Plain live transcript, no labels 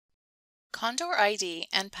Condor ID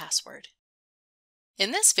and Password.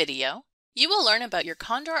 In this video, you will learn about your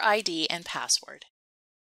Condor ID and Password.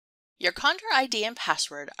 Your Condor ID and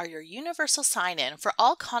Password are your universal sign-in for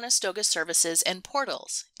all Conestoga services and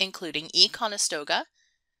portals, including eConestoga,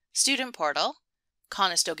 Student Portal,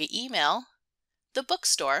 Conestoga Email, the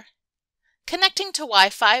bookstore, connecting to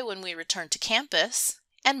Wi-Fi when we return to campus,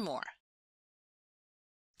 and more.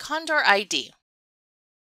 Condor ID.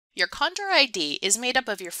 Your Condor ID is made up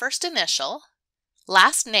of your first initial,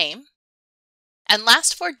 last name, and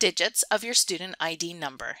last four digits of your student ID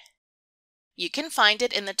number. You can find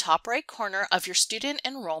it in the top right corner of your student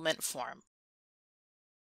enrollment form.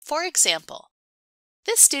 For example,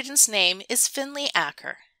 this student's name is Finley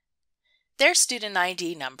Acker. Their student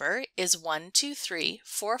ID number is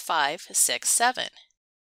 1234567.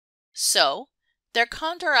 So, their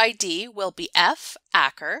Condor ID will be F.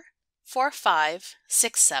 Acker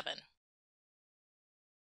 4567.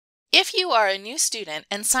 If you are a new student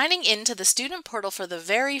and signing into the student portal for the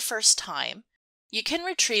very first time, you can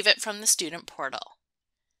retrieve it from the student portal.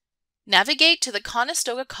 Navigate to the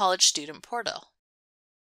Conestoga College student portal.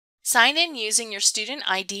 Sign in using your student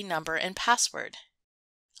ID number and password.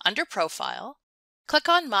 Under Profile, click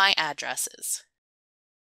on My Addresses.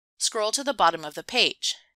 Scroll to the bottom of the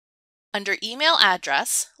page. Under Email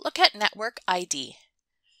Address, look at Network ID.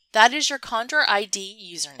 That is your Condor ID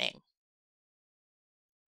username.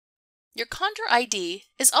 Your Condor ID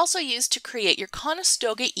is also used to create your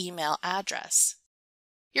Conestoga email address.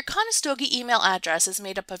 Your Conestoga email address is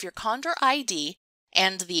made up of your Condor ID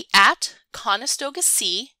and the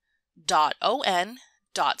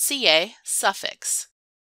 @conestogac.on.ca suffix.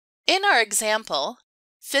 In our example,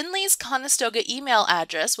 Finley's Conestoga email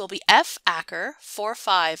address will be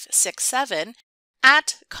facker4567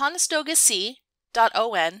 at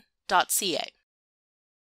conestogac.on.ca.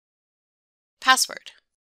 Password.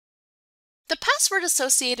 The password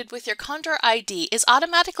associated with your Condor ID is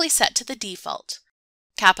automatically set to the default,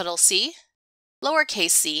 capital C,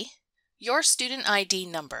 lowercase c, your student ID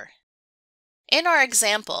number. In our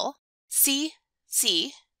example,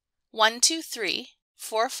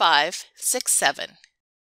 CC1234567.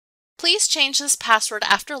 Please change this password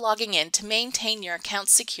after logging in to maintain your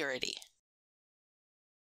account's security.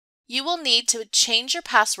 You will need to change your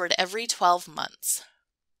password every 12 months.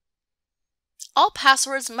 All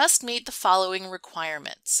passwords must meet the following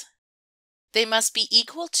requirements. They must be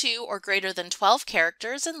equal to or greater than 12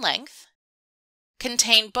 characters in length,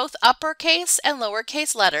 contain both uppercase and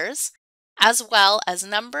lowercase letters, as well as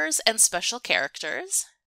numbers and special characters.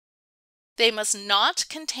 They must not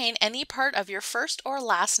contain any part of your first or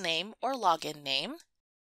last name or login name.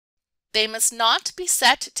 They must not be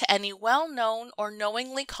set to any well-known or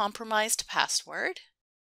knowingly compromised password.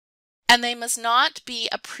 And they must not be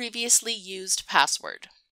a previously used password.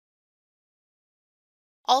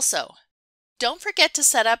 Also, don't forget to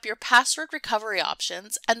set up your password recovery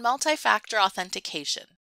options and multi-factor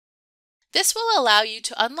authentication. This will allow you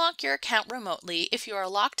to unlock your account remotely if you are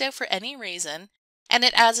locked out for any reason, and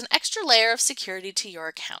it adds an extra layer of security to your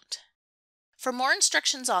account. For more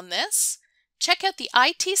instructions on this, check out the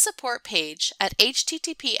IT support page at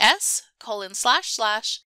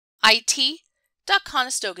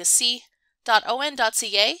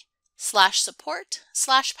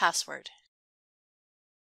https://it.conestogac.on.ca/support/password.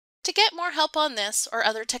 To get more help on this or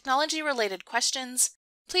other technology-related questions,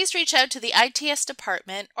 please reach out to the ITS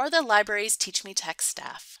department or the library's Teach Me Tech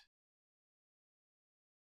staff.